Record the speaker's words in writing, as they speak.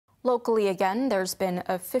Locally again, there's been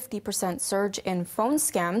a 50% surge in phone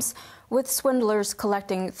scams, with swindlers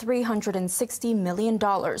collecting $360 million.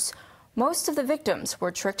 Most of the victims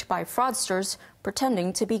were tricked by fraudsters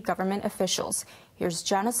pretending to be government officials. Here's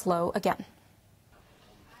Janice Lowe again.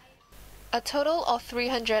 A total of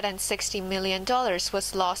 $360 million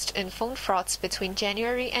was lost in phone frauds between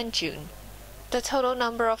January and June. The total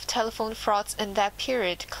number of telephone frauds in that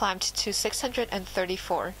period climbed to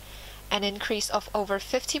 634, an increase of over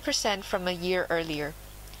 50% from a year earlier.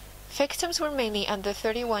 Victims were mainly under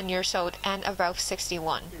 31 years old and above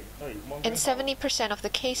 61. In 70% of the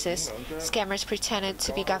cases, scammers pretended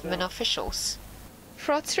to be government officials.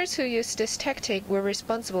 Fraudsters who used this tactic were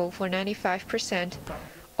responsible for 95%,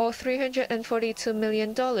 or $342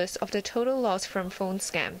 million of the total loss from phone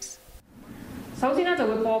scams. 首先就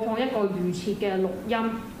會播放一個預設嘅錄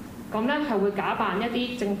音，咁係會假扮一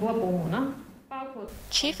啲政府嘅部門啦。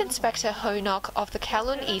 Chief Inspector Hoynok of the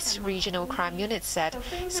Kowloon East Regional Crime Unit said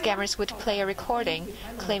scammers would play a recording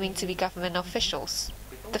claiming to be government officials.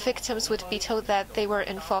 The victims would be told that they were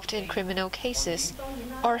involved in criminal cases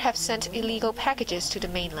or have sent illegal packages to the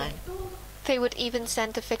mainland. They would even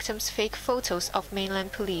send the victims fake photos of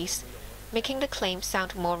mainland police, making the claim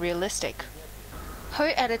sound more realistic.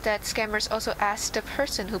 Hoy added that scammers also asked the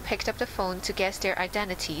person who picked up the phone to guess their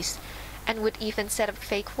identities, and would even set up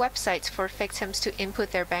fake websites for victims to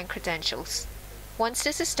input their bank credentials. Once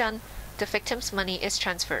this is done, the victim's money is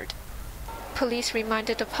transferred. Police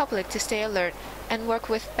reminded the public to stay alert and work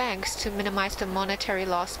with banks to minimize the monetary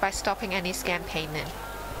loss by stopping any scam payment.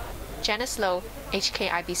 Janice Lowe,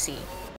 HKIBC.